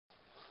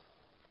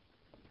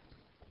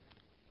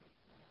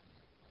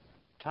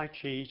Tai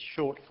Chi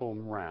short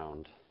form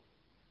round.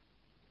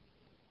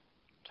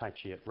 Tai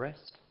Chi at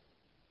rest.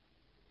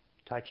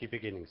 Tai Chi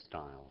beginning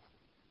style.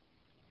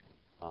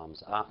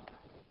 Arms up,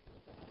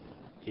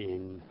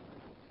 in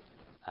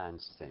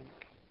and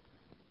sink.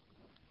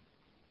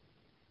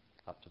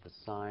 Up to the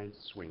side,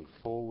 swing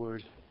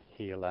forward,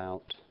 heel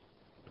out.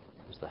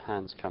 As the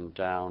hands come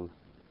down,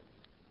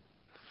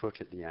 foot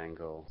at the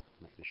angle,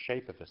 make the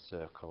shape of a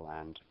circle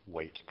and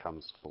weight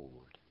comes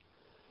forward.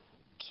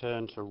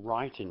 Turn to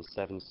right in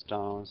 7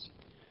 stars,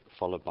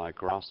 followed by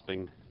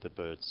grasping the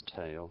bird's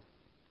tail.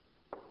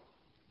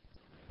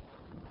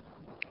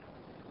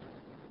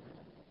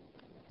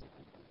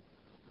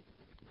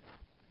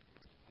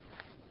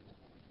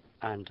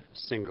 And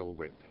single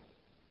whip.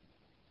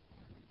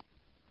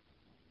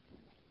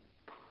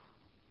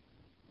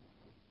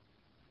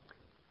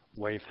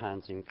 Wave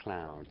hands in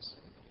clouds,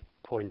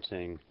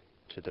 pointing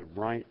to the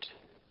right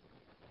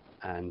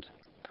and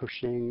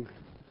pushing,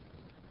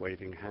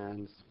 waving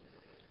hands,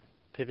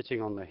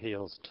 pivoting on the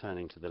heels,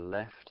 turning to the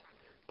left,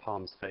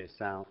 palms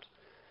face out.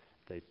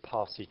 They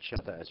pass each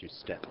other as you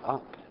step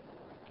up.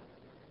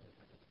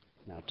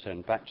 Now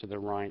turn back to the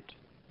right,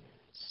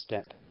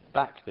 step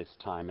back this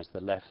time as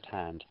the left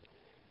hand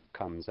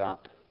comes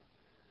up,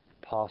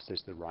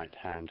 passes the right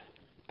hand,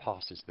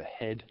 passes the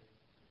head.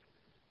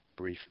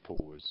 Brief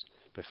pause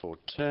before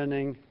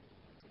turning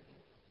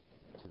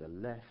to the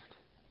left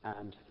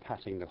and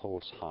patting the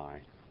horse high,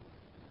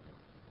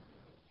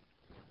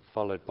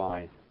 followed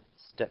by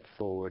step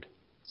forward,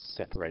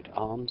 separate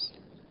arms,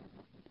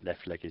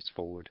 left leg is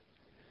forward,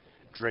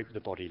 drape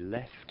the body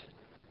left,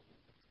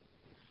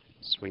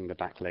 swing the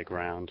back leg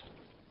round,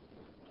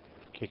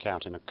 kick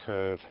out in a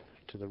curve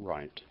to the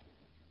right.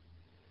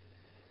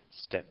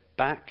 Step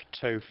back,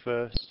 toe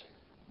first,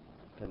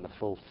 then the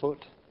full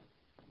foot,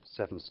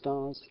 7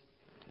 stars.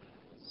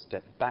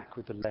 Step back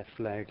with the left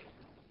leg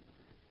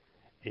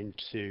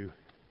into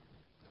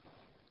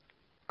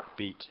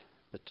beat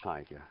the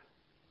tiger.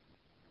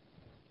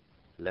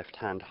 Left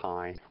hand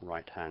high,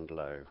 right hand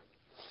low.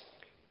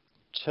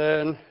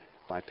 Turn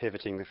by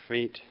pivoting the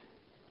feet.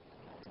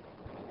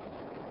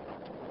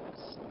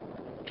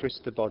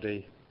 Twist the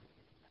body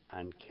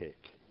and kick.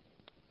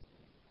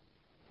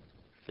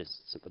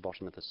 Fists at the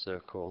bottom of the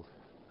circle.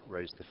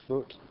 Raise the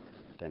foot,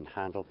 then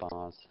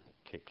handlebars,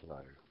 kick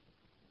low.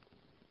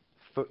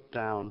 Foot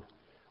down,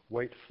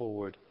 weight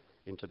forward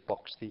into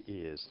box the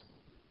ears.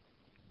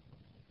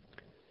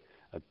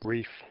 A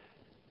brief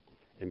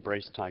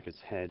embrace tiger's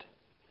head,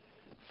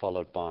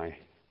 followed by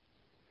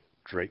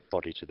drape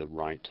body to the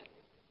right.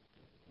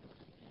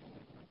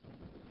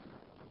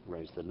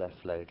 Raise the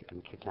left leg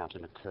and kick out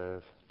in a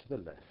curve to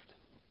the left.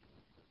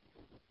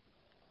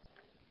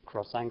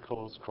 Cross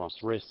ankles, cross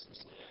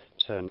wrists,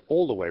 turn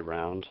all the way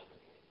round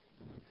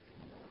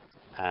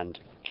and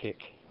kick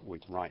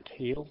with right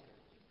heel.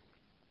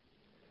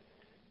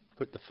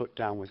 Put the foot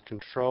down with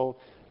control,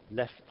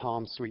 left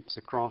palm sweeps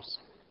across,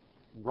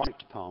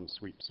 right palm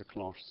sweeps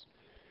across,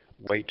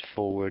 weight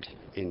forward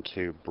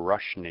into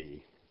brush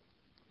knee.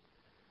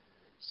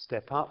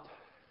 Step up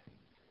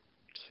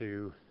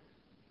to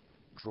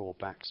draw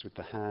backs with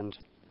the hand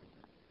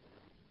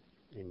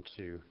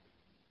into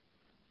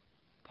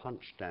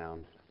punch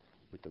down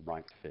with the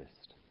right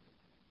fist.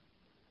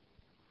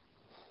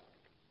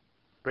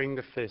 Bring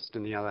the fist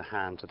and the other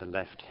hand to the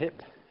left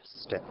hip,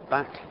 step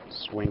back,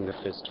 swing the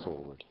fist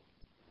forward.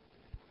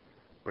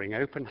 Bring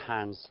open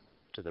hands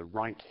to the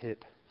right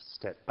hip,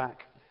 step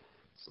back,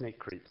 snake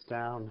creeps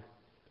down,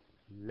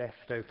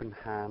 left open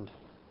hand,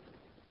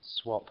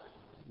 swap,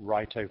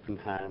 right open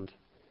hand.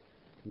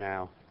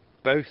 Now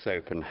both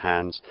open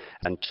hands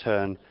and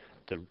turn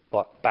the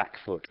back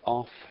foot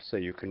off so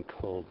you can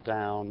pull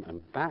down and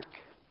back.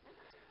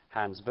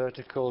 Hands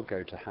vertical,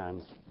 go to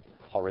hands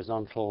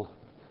horizontal,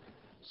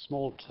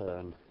 small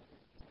turn,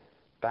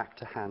 back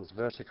to hands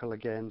vertical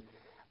again,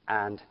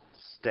 and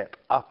step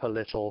up a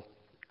little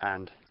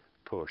and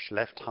push.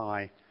 Left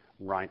high,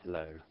 right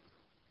low.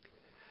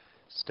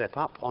 Step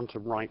up onto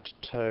right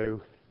toe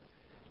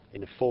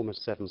in a form of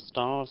 7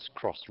 stars,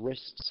 cross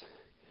wrists,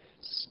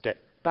 step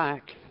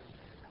back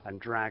and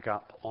drag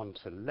up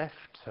onto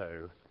left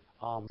toe,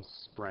 arms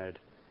spread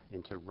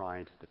into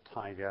ride the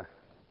tiger.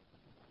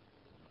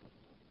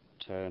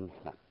 Turn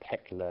that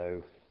pec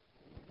low,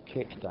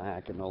 kick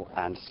diagonal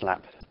and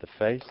slap the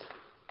face.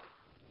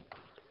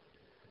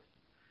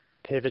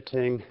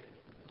 Pivoting,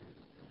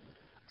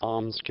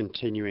 arms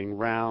continuing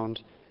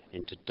round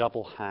into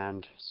double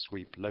hand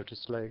sweep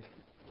lotus leg.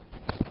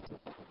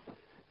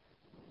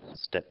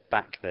 Step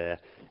back there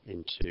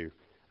into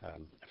a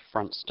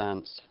front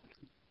stance.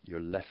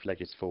 Your left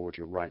leg is forward,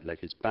 your right leg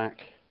is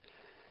back.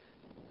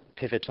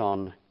 Pivot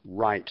on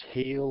right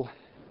heel.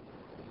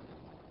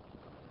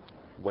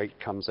 Weight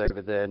comes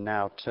over there.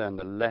 Now turn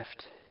the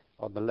left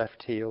on the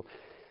left heel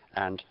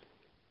and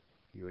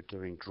you are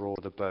doing draw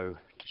the bow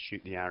to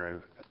shoot the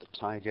arrow at the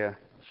tiger.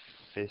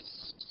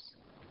 Fists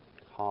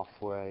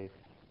halfway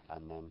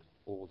and then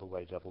all the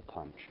way double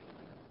punch.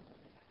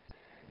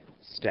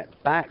 Step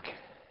back,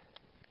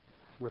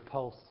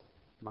 repulse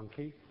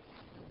monkey.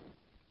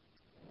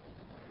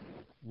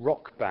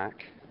 Rock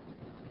back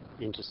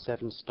into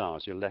 7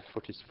 stars. Your left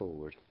foot is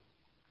forward.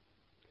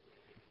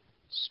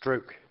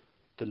 Stroke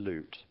the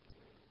lute.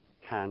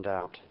 Hand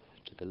out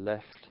to the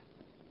left,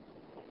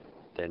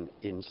 then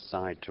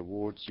inside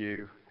towards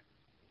you,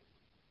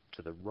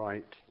 to the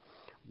right.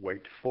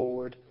 Weight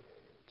forward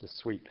to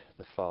sweep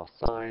the far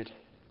side,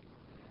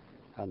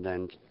 and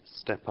then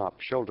step up,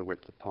 shoulder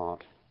width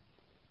apart.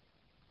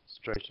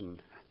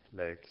 Straighten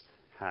legs,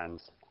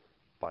 hands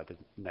by the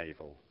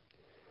navel.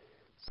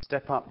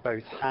 Step up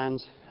both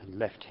hands and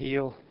left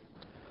heel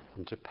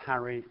into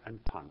parry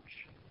and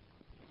punch.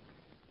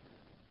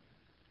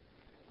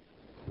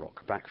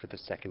 Rock back for the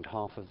second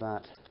half of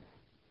that,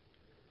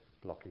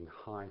 blocking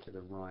high to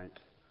the right,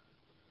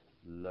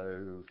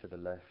 low to the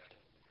left,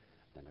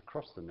 then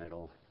across the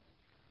middle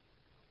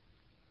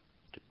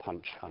to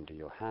punch under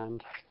your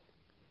hand.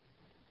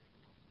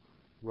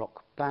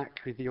 Rock back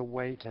with your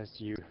weight as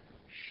you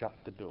shut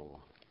the door.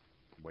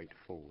 Weight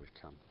forward,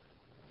 come.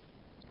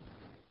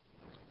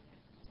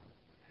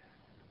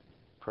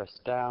 Press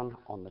down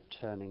on the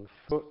turning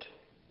foot.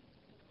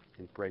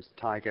 Embrace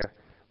tiger.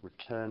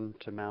 Return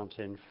to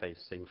mountain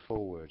facing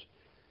forward.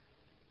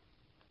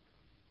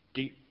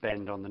 Deep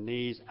bend on the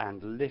knees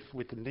and lift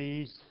with the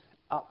knees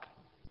up.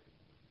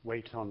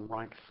 Weight on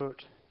right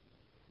foot.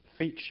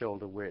 Feet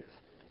shoulder width.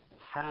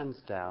 Hands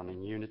down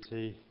in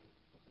unity.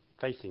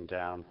 Facing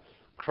down.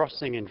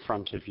 Crossing in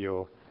front of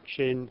your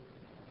chin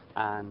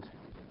and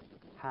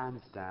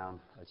hands down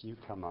as you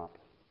come up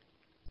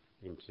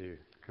into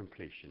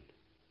completion.